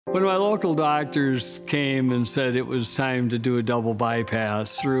When my local doctors came and said it was time to do a double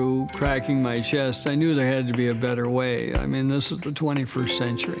bypass through cracking my chest, I knew there had to be a better way. I mean, this is the 21st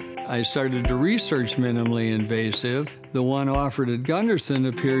century. I started to research minimally invasive. The one offered at Gundersen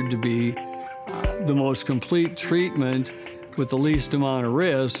appeared to be the most complete treatment with the least amount of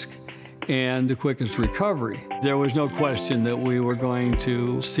risk and the quickest recovery. There was no question that we were going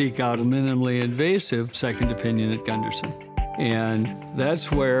to seek out a minimally invasive second opinion at Gundersen. And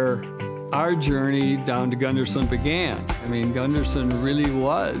that's where our journey down to Gundersen began. I mean, Gundersen really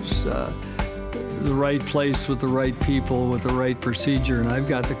was the right place with the right people with the right procedure, and I've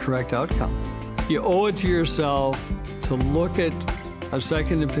got the correct outcome. You owe it to yourself to look at a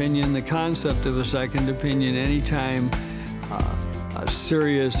second opinion, the concept of a second opinion, anytime a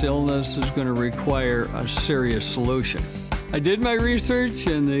serious illness is going to require a serious solution. I did my research,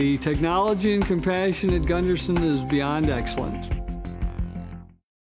 and the technology and compassion at Gundersen is beyond excellent.